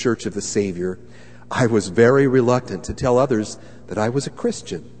true church of the Savior, I was very reluctant to tell others that I was a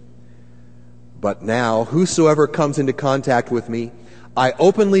Christian. But now, whosoever comes into contact with me, I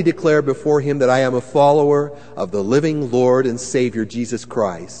openly declare before him that I am a follower of the living Lord and Savior Jesus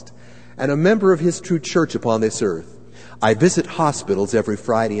Christ, and a member of his true church upon this earth. I visit hospitals every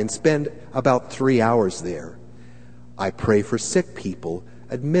Friday and spend about 3 hours there. I pray for sick people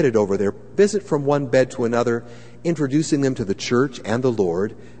admitted over there, visit from one bed to another, introducing them to the church and the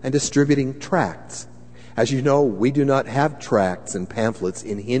Lord, and distributing tracts. As you know, we do not have tracts and pamphlets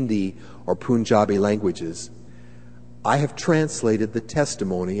in Hindi or Punjabi languages. I have translated the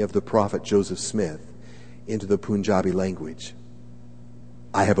testimony of the prophet Joseph Smith into the Punjabi language.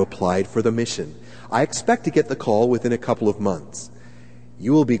 I have applied for the mission. I expect to get the call within a couple of months.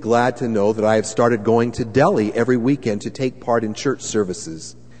 You will be glad to know that I have started going to Delhi every weekend to take part in church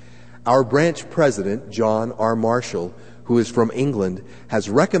services. Our branch president, John R. Marshall, who is from England, has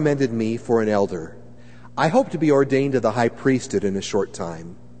recommended me for an elder. I hope to be ordained to the high priesthood in a short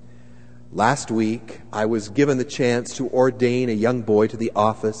time. Last week, I was given the chance to ordain a young boy to the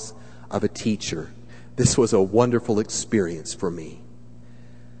office of a teacher. This was a wonderful experience for me.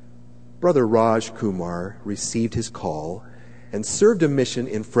 Brother Raj Kumar received his call and served a mission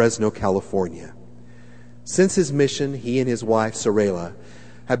in Fresno, California. Since his mission, he and his wife, Sarela,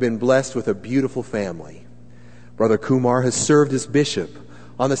 have been blessed with a beautiful family. Brother Kumar has served as bishop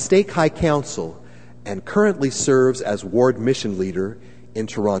on the Stake High Council and currently serves as ward mission leader in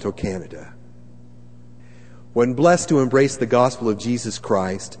Toronto, Canada. When blessed to embrace the gospel of Jesus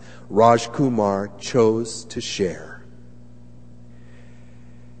Christ, Raj Kumar chose to share.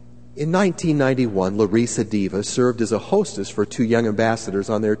 In 1991, Larissa Deva served as a hostess for 2 young ambassadors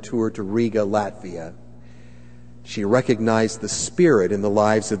on their tour to Riga, Latvia. She recognized the Spirit in the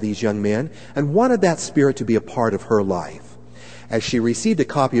lives of these young men and wanted that Spirit to be a part of her life. As she received a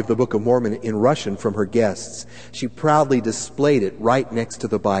copy of the Book of Mormon in Russian from her guests, she proudly displayed it right next to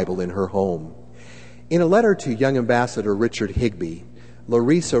the Bible in her home. In a letter to young Ambassador Richard Higbee,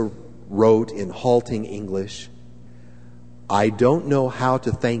 Larissa wrote in halting English, "I don't know how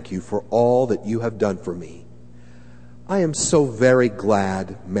to thank you for all that you have done for me. I am so very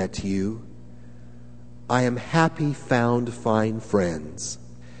glad met you. I am happy found fine friends.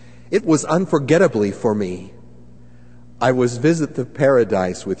 It was unforgettably for me. I was visit the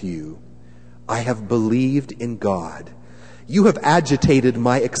paradise with you. I have believed in God. You have agitated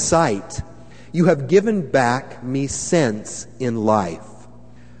my excite. You have given back me sense in life.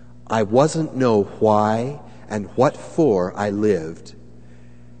 I wasn't know why and what for I lived,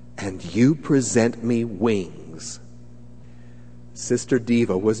 and you present me wings." Sister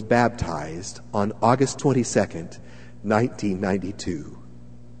Deva was baptized on August 22nd, 1992.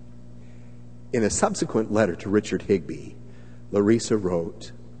 In a subsequent letter to Richard Higbee, Larissa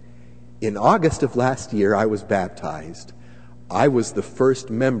wrote, "In August of last year I was baptized. I was the first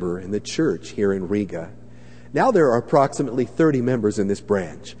member in the church here in Riga. Now there are approximately 30 members in this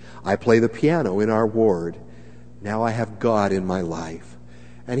branch. I play the piano in our ward. Now I have God in my life,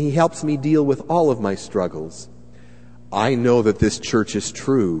 and He helps me deal with all of my struggles. I know that this church is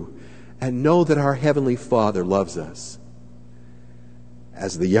true, and know that our Heavenly Father loves us."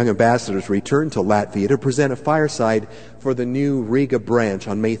 As the young ambassadors returned to Latvia to present a fireside for the new Riga branch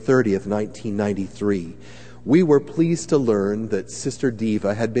on May 30th, 1993, we were pleased to learn that Sister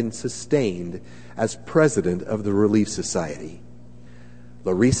Deva had been sustained as president of the Relief Society.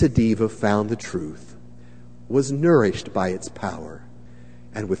 Larissa Deva found the truth, was nourished by its power,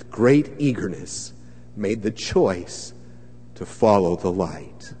 and with great eagerness made the choice to follow the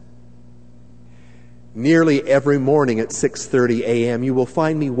light. Nearly every morning at 6:30 a.m. you will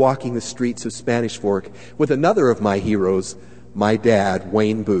find me walking the streets of Spanish Fork with another of my heroes, my dad,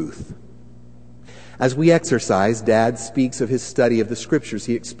 Wayne Booth. As we exercise, Dad speaks of his study of the Scriptures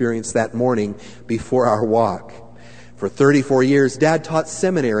he experienced that morning before our walk. For 34 years, Dad taught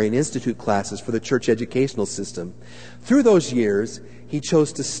seminary and institute classes for the church educational system. Through those years, he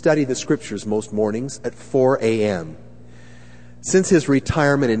chose to study the Scriptures most mornings at 4 a.m. Since his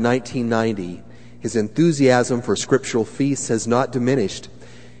retirement in 1990, his enthusiasm for scriptural feasts has not diminished.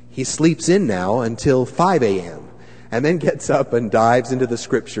 He sleeps in now until 5 a.m. and then gets up and dives into the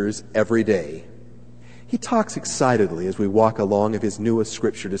scriptures every day. He talks excitedly as we walk along of his newest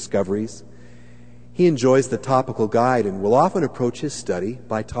scripture discoveries. He enjoys the topical guide and will often approach his study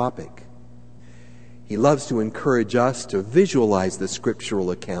by topic. He loves to encourage us to visualize the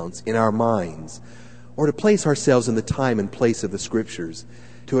scriptural accounts in our minds, or to place ourselves in the time and place of the scriptures,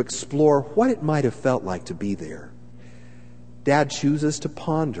 to explore what it might have felt like to be there. Dad chooses to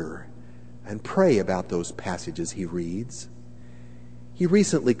ponder and pray about those passages he reads. He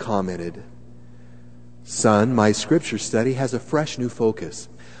recently commented, "Son, my scripture study has a fresh new focus.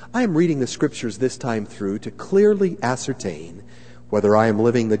 I am reading the scriptures this time through to clearly ascertain whether I am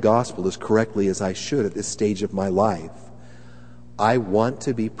living the gospel as correctly as I should at this stage of my life. I want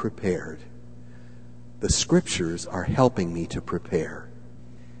to be prepared. The scriptures are helping me to prepare."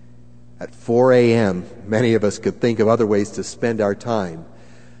 At 4 a.m., many of us could think of other ways to spend our time.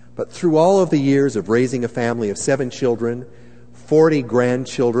 But through all of the years of raising a family of 7 children, 40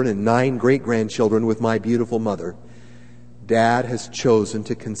 grandchildren, and 9 great-grandchildren with my beautiful mother, Dad has chosen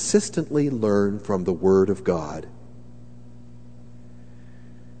to consistently learn from the Word of God.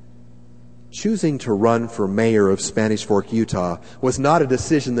 Choosing to run for mayor of Spanish Fork, Utah was not a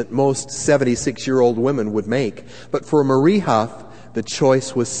decision that most 76-year-old women would make. But for Marie Huff, the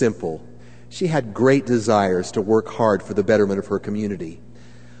choice was simple. She had great desires to work hard for the betterment of her community.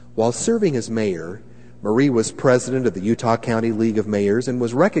 While serving as mayor, Marie was president of the Utah County League of Mayors and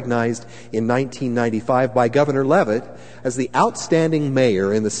was recognized in 1995 by Governor Leavitt as the outstanding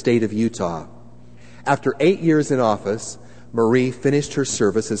mayor in the state of Utah. After 8 years in office, Marie finished her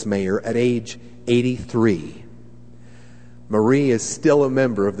service as mayor at age 83. Marie is still a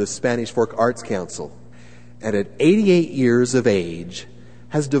member of the Spanish Fork Arts Council, and at 88 years of age,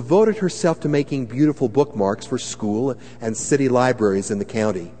 has devoted herself to making beautiful bookmarks for school and city libraries in the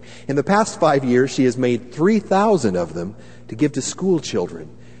county. In the past 5 years, she has made 3,000 of them to give to school children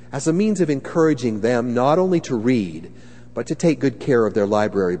as a means of encouraging them not only to read, but to take good care of their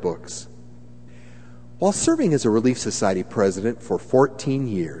library books. While serving as a Relief Society president for 14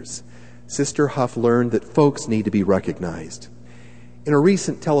 years, Sister Huff learned that folks need to be recognized. In a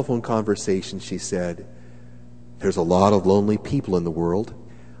recent telephone conversation, she said, "There's a lot of lonely people in the world.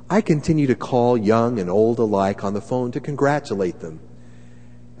 I continue to call young and old alike on the phone to congratulate them.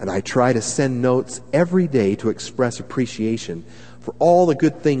 And I try to send notes every day to express appreciation for all the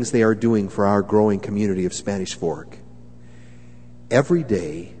good things they are doing for our growing community of Spanish Fork." Every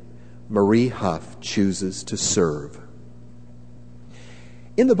day, Marie Huff chooses to serve.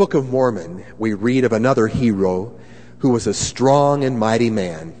 In the Book of Mormon, we read of another hero who was a strong and mighty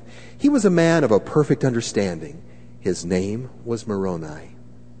man. He was a man of a perfect understanding. His name was Moroni.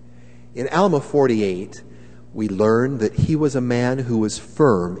 In Alma 48, we learn that he was a man who was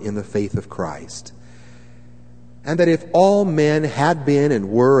firm in the faith of Christ, and that if all men had been and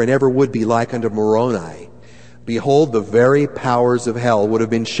were and ever would be like unto Moroni, behold, the very powers of hell would have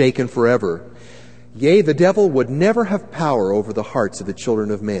been shaken forever. Yea, the devil would never have power over the hearts of the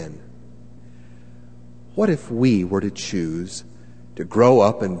children of men. What if we were to choose to grow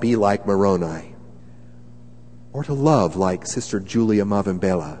up and be like Moroni, or to love like Sister Julia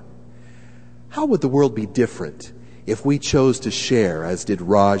Mavimbela? How would the world be different if we chose to share as did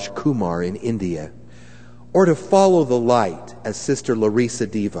Raj Kumar in India, or to follow the light as Sister Larissa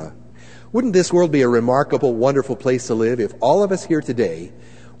Deva? Wouldn't this world be a remarkable, wonderful place to live if all of us here today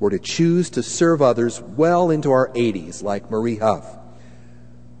were to choose to serve others well into our 80s like Marie Huff,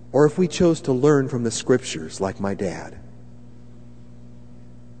 or if we chose to learn from the Scriptures like my dad?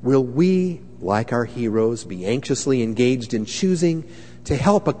 Will we, like our heroes, be anxiously engaged in choosing to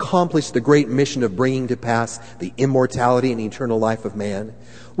help accomplish the great mission of bringing to pass the immortality and eternal life of man?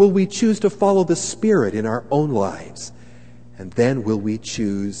 Will we choose to follow the Spirit in our own lives? And then will we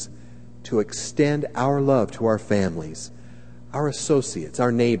choose to extend our love to our families, our associates,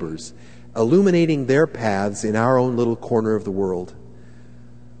 our neighbors, illuminating their paths in our own little corner of the world?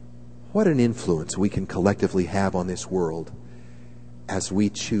 What an influence we can collectively have on this world as we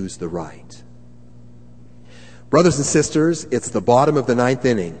choose the right. Brothers and sisters, it's the bottom of the 9th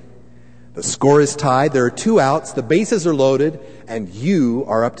inning. The score is tied. There are 2 outs. The bases are loaded, and you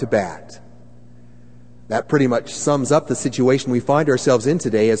are up to bat. That pretty much sums up the situation we find ourselves in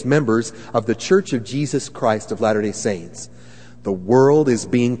today as members of the Church of Jesus Christ of Latter-day Saints. The world is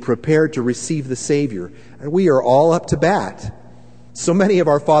being prepared to receive the Savior, and we are all up to bat. So many of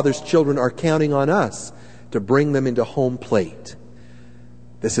our Father's children are counting on us to bring them into home plate.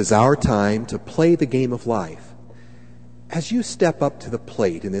 This is our time to play the game of life As you step up to the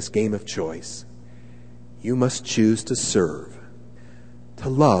plate in this game of choice, you must choose to serve, to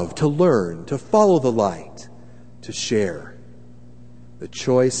love, to learn, to follow the light, to share. The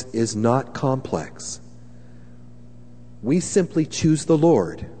choice is not complex. We simply choose the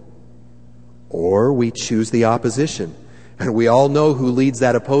Lord, or we choose the opposition, and we all know who leads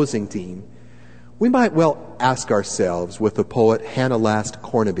that opposing team. We might well ask ourselves with the poet Hannah Last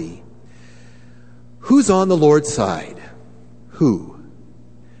Cornaby, who's on the Lord's side? Who?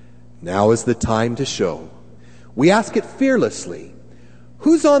 Now is the time to show. We ask it fearlessly.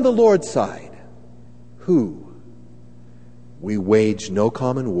 Who's on the Lord's side? Who? We wage no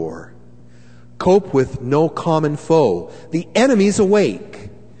common war, cope with no common foe. The enemy's awake.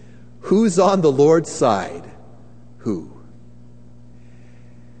 Who's on the Lord's side? Who?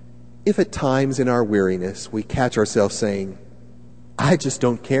 If at times in our weariness we catch ourselves saying, I just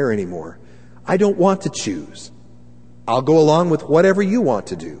don't care anymore. I don't want to choose. I'll go along with whatever you want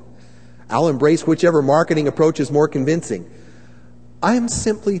to do. I'll embrace whichever marketing approach is more convincing. I am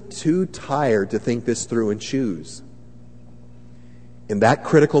simply too tired to think this through and choose. In that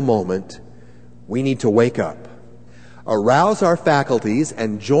critical moment, we need to wake up, arouse our faculties,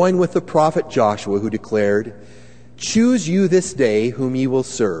 and join with the prophet Joshua, who declared, choose you this day whom ye will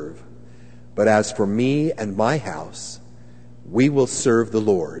serve. But as for me and my house, we will serve the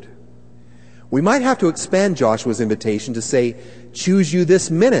Lord. We might have to expand Joshua's invitation to say, choose you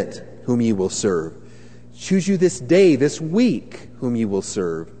this minute whom ye will serve. Choose you this day, this week, whom ye will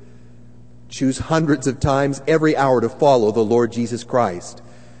serve. Choose hundreds of times every hour to follow the Lord Jesus Christ.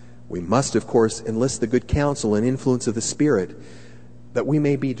 We must, of course, enlist the good counsel and influence of the Spirit, that we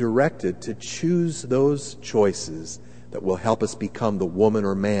may be directed to choose those choices that will help us become the woman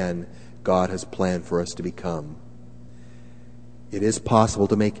or man God has planned for us to become. It is possible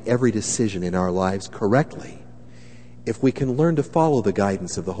to make every decision in our lives correctly if we can learn to follow the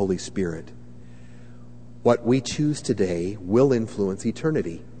guidance of the Holy Spirit. What we choose today will influence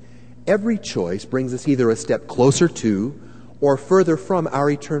eternity. Every choice brings us either a step closer to or further from our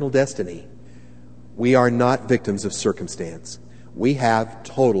eternal destiny. We are not victims of circumstance. We have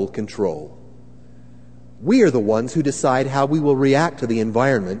total control. We are the ones who decide how we will react to the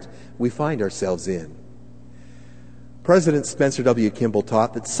environment we find ourselves in. President Spencer W. Kimball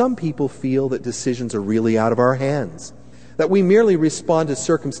taught that some people feel that decisions are really out of our hands, that we merely respond to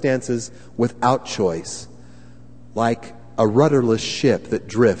circumstances without choice, like a rudderless ship that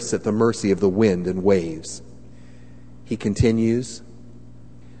drifts at the mercy of the wind and waves. He continues,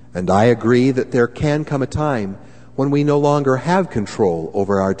 and I agree that there can come a time when we no longer have control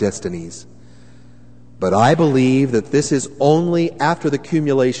over our destinies. But I believe that this is only after the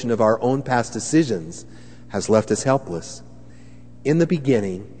accumulation of our own past decisions has left us helpless. In the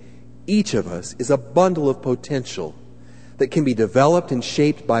beginning, each of us is a bundle of potential that can be developed and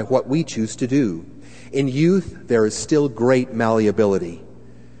shaped by what we choose to do. In youth, there is still great malleability.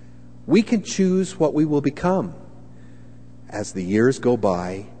 We can choose what we will become. As the years go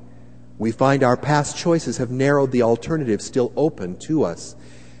by, we find our past choices have narrowed the alternatives still open to us,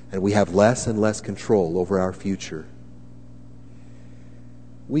 and we have less and less control over our future.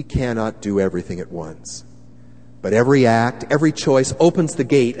 We cannot do everything at once, but every act, every choice opens the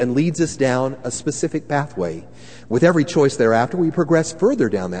gate and leads us down a specific pathway. With every choice thereafter, we progress further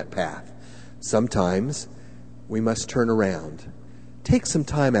down that path. Sometimes we must turn around, take some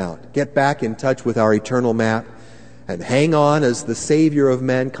time out, get back in touch with our eternal map, and hang on as the Savior of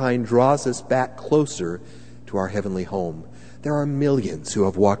mankind draws us back closer to our heavenly home. There are millions who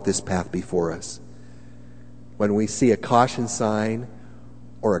have walked this path before us. When we see a caution sign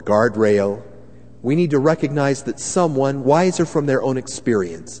or a guardrail, we need to recognize that someone wiser from their own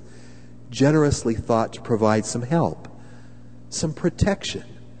experience generously thought to provide some help, some protection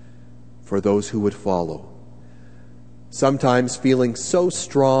for those who would follow. Sometimes, feeling so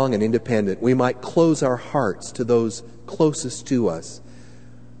strong and independent, we might close our hearts to those closest to us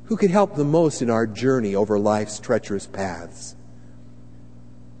who could help the most in our journey over life's treacherous paths.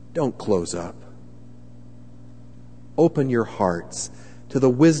 Don't close up. Open your hearts to the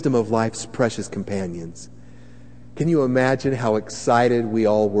wisdom of life's precious companions. Can you imagine how excited we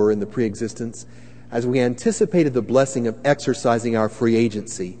all were in the pre-existence as we anticipated the blessing of exercising our free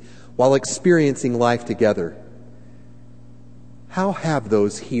agency while experiencing life together? How have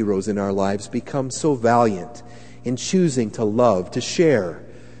those heroes in our lives become so valiant in choosing to love, to share,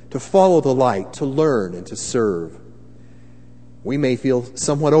 to follow the light, to learn, and to serve? We may feel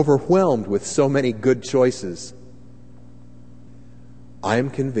somewhat overwhelmed with so many good choices. I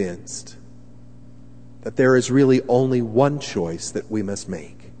am convinced that there is really only one choice that we must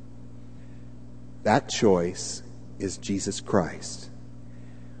make. That choice is Jesus Christ.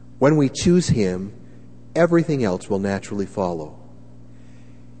 When we choose him, everything else will naturally follow.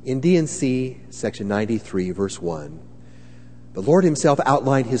 In D&C, section 93, verse 1, the Lord himself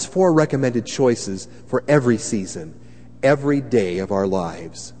outlined his 4 recommended choices for every season, every day of our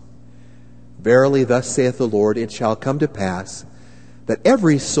lives. Verily, thus saith the Lord, it shall come to pass that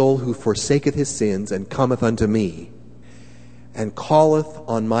every soul who forsaketh his sins and cometh unto me, and calleth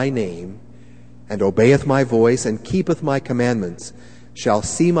on my name, and obeyeth my voice, and keepeth my commandments, shall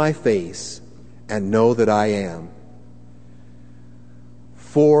see my face, and know that I am.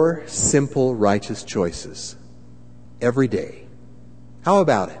 4 simple, righteous choices every day. How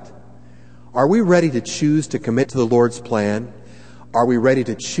about it? Are we ready to choose to commit to the Lord's plan? Are we ready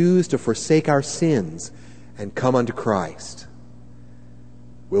to choose to forsake our sins and come unto Christ?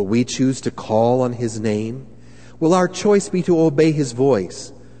 Will we choose to call on his name? Will our choice be to obey his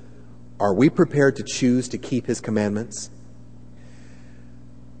voice? Are we prepared to choose to keep his commandments?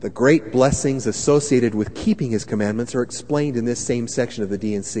 The great blessings associated with keeping his commandments are explained in this same section of the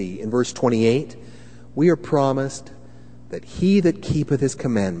D&C. In verse 28, we are promised that he that keepeth his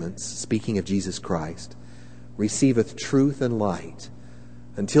commandments, speaking of Jesus Christ, receiveth truth and light,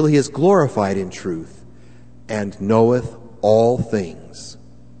 until he is glorified in truth, and knoweth all things.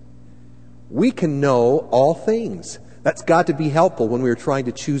 We can know all things. That's got to be helpful when we're trying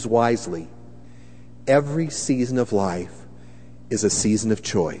to choose wisely. Every season of life is a season of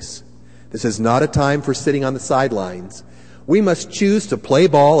choice. This is not a time for sitting on the sidelines. We must choose to play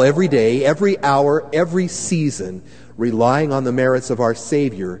ball every day, every hour, every season, relying on the merits of our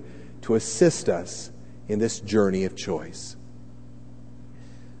Savior to assist us in this journey of choice.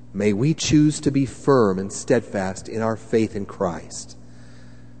 May we choose to be firm and steadfast in our faith in Christ,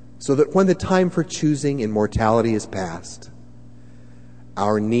 so that when the time for choosing in mortality is past,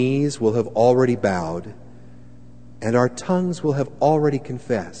 our knees will have already bowed, and our tongues will have already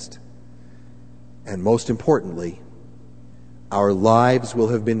confessed. And most importantly, our lives will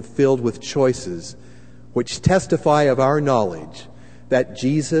have been filled with choices which testify of our knowledge that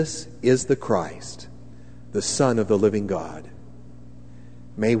Jesus is the Christ, the Son of the living God.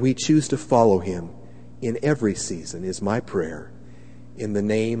 May we choose to follow him in every season, is my prayer. In the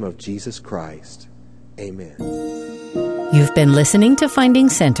name of Jesus Christ, amen. You've been listening to Finding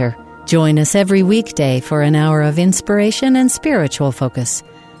Center. Join us every weekday for an hour of inspiration and spiritual focus.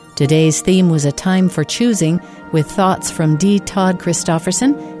 Today's theme was A Time for Choosing, with thoughts from D. Todd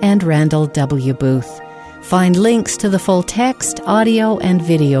Christofferson and Randall W. Booth. Find links to the full text, audio, and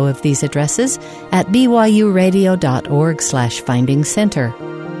video of these addresses at byuradio.org/Finding Center.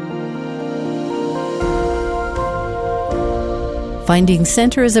 Finding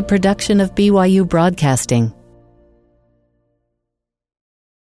Center is a production of BYU Broadcasting.